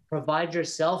 provide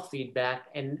yourself feedback,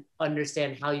 and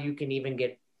understand how you can even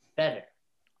get better?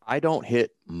 I don't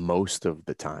hit most of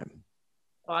the time.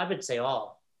 Well, I would say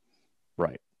all.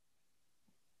 Right.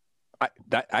 If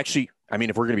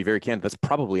we're going to be very candid, that's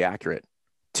probably accurate.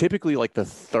 Typically, like the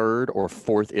 3rd or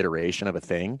 4th iteration of a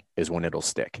thing is when it'll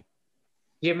stick.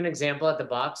 Do you have an example at the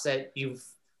box that you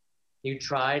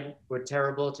tried, were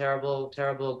terrible,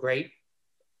 great?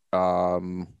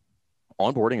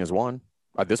 Onboarding is one.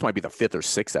 This might be the 5th or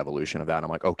 6th evolution of that. I'm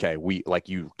like, okay,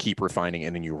 you keep refining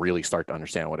and then you really start to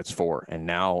understand what it's for. And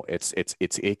now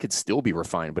it could still be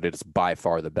refined, but it's by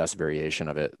far the best variation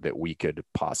of it that we could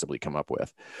possibly come up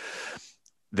with.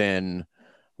 Then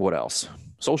what else?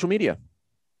 Social media.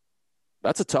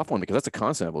 That's a tough one because that's a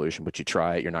constant evolution, but you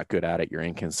try it, you're not good at it, you're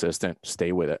inconsistent,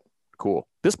 stay with it. Cool.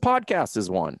 This podcast is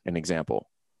an example.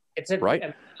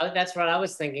 Right. That's what I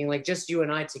was thinking. Like just you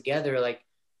and I together, like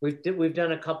we've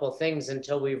done a couple things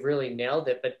until we've really nailed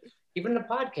it. But even the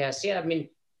podcast,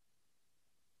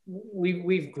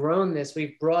 we've grown this.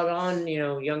 We've brought on,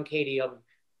 young Katie.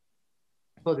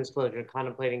 Full disclosure,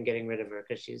 contemplating getting rid of her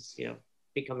because she's,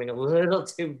 becoming a little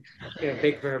too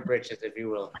big for her britches, if you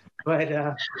will.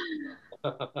 But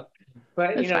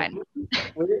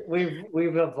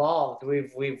we've evolved.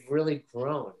 We've really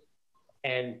grown,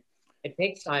 and it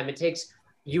takes time. It takes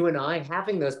you and I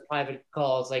having those private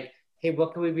calls, like, hey,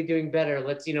 what can we be doing better?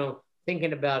 Let's,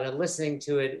 thinking about it, listening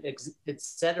to it,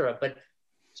 etc. But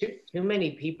too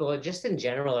many people, just in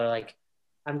general, are like,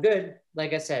 I'm good.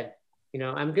 Like I said,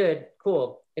 I'm good.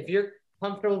 Cool. If you're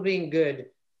comfortable being good,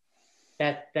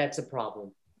 that's a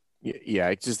problem. Yeah,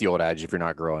 it's just the old adage: if you're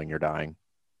not growing, you're dying.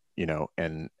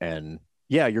 And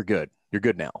yeah, you're good. You're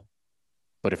good now.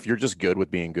 But if you're just good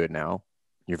with being good now,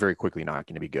 you're very quickly not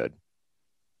going to be good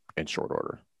in short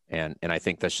order. And I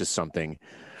think that's just something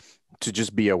to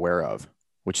just be aware of.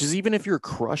 which is even if you're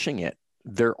crushing it,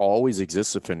 there always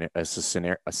exists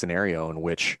a scenario in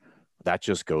which that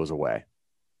just goes away.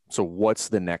 So what's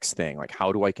the next thing? Like,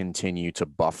 how do I continue to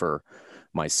buffer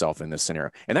myself in this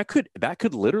scenario? And that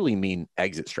could literally mean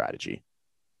exit strategy.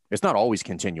 It's not always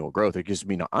continual growth. It just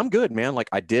mean, I'm good, man. Like,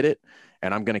 I did it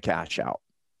and I'm going to cash out,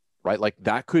 right? Like,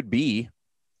 that could be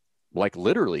like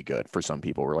literally good for some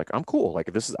people. We're like, I'm cool. Like,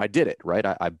 I did it, right?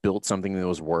 I built something that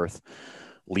was worth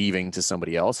leaving to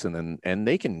somebody else, and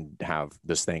they can have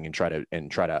this thing and try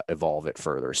to evolve it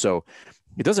further. So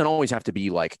it doesn't always have to be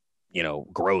like,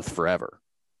 growth forever,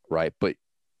 right? But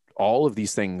all of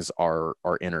these things are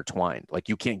intertwined. Like,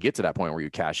 you can't get to that point where you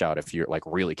cash out if you're like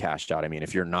really cashed out. I mean,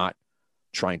 if you're not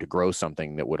trying to grow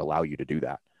something that would allow you to do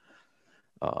that.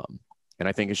 And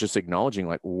I think it's just acknowledging,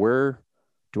 like, where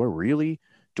do I really,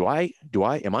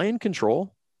 am I in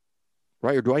control,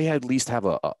 right? Or do I at least have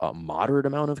a moderate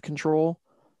amount of control?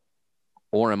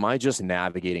 Or am I just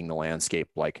navigating the landscape,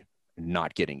 like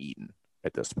not getting eaten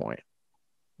at this point?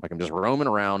 Like, I'm just roaming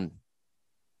around,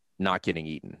 not getting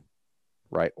eaten,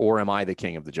 right? Or am I the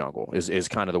king of the jungle is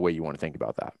kind of the way you want to think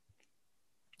about that.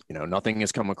 Nothing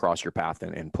has come across your path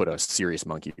and put a serious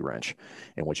monkey wrench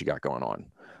in what you got going on.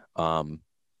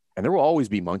 And there will always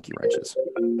be monkey wrenches.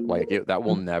 Like, that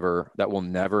will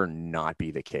never not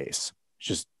be the case. It's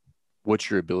just, what's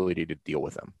your ability to deal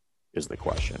with them is the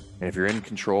question. And if you're in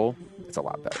control, it's a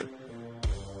lot better.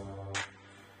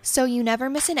 So you never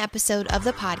miss an episode of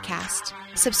the podcast,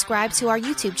 subscribe to our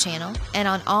YouTube channel and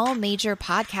on all major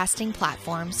podcasting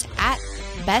platforms at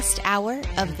Best Hour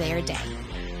of Their Day.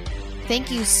 Thank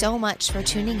you so much for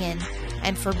tuning in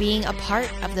and for being a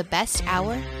part of the best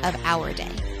hour of our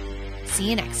day. See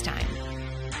you next time.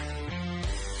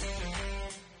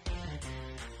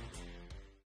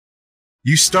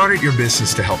 You started your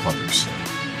business to help others.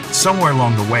 Somewhere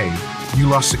along the way, you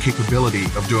lost the capability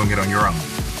of doing it on your own.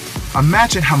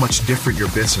 Imagine how much different your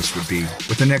business would be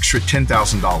with an extra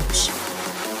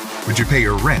 $10,000. Would you pay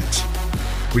your rent?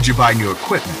 Would you buy new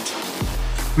equipment?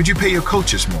 Would you pay your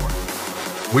coaches more?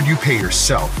 Would you pay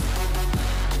yourself?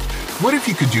 What if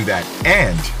you could do that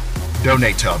and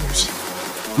donate to others?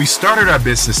 We started our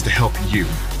business to help you.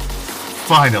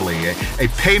 Finally, a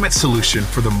payment solution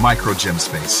for the micro gym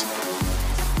space.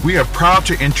 We are proud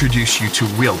to introduce you to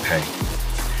WillPay,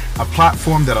 a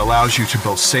platform that allows you to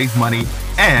both save money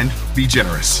and be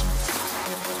generous.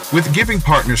 With giving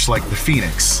partners like the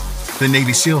Phoenix, the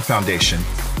Navy SEAL Foundation,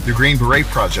 the Green Beret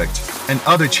Project, and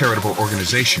other charitable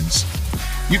organizations,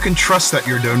 you can trust that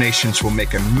your donations will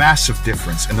make a massive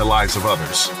difference in the lives of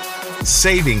others.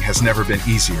 Saving has never been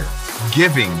easier.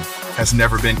 Giving has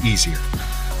never been easier.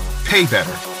 Pay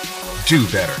better. Do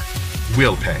better.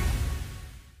 WillPay.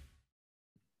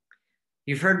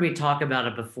 You've heard me talk about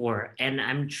it before, and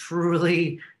I'm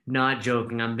truly not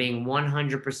joking. I'm being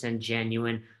 100%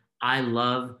 genuine. I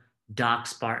love Doc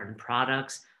Spartan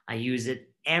products. I use it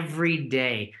every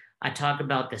day. I talk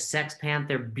about the Sex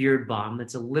Panther Beard Balm.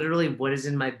 That's literally what is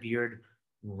in my beard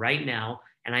right now.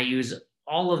 And I use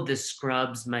all of the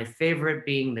scrubs, my favorite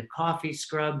being the coffee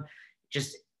scrub,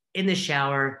 just in the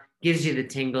shower, gives you the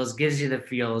tingles, gives you the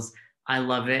feels. I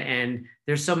love it. And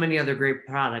there's so many other great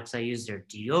products. I use their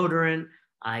deodorant.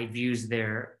 I've used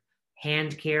their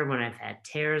hand care when I've had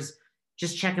tears.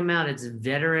 Just check them out. It's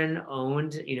veteran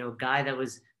owned, guy that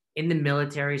was in the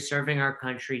military serving our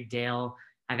country, Dale.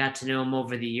 I got to know him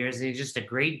over the years, and he's just a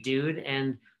great dude.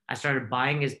 And I started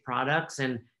buying his products,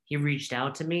 and he reached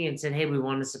out to me and said, hey, we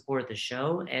want to support the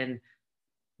show, and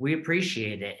we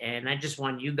appreciate it. And I just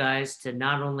want you guys to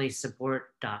not only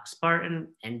support Doc Spartan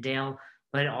and Dale,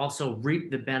 but also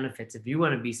reap the benefits. If you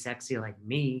want to be sexy like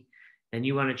me, then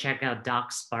you want to check out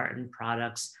Doc Spartan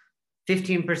products.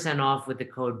 15% off with the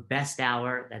code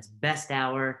BESTHOUR. That's Best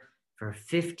Hour for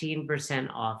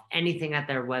 15% off anything at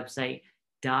their website,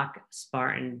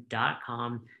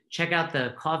 DocSpartan.com. Check out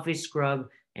the coffee scrub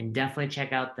and definitely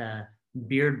check out the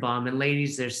beard balm. And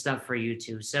ladies, there's stuff for you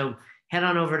too. So head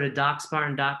on over to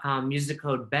DocSpartan.com, use the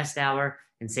code BESTHOUR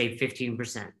and save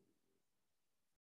 15%.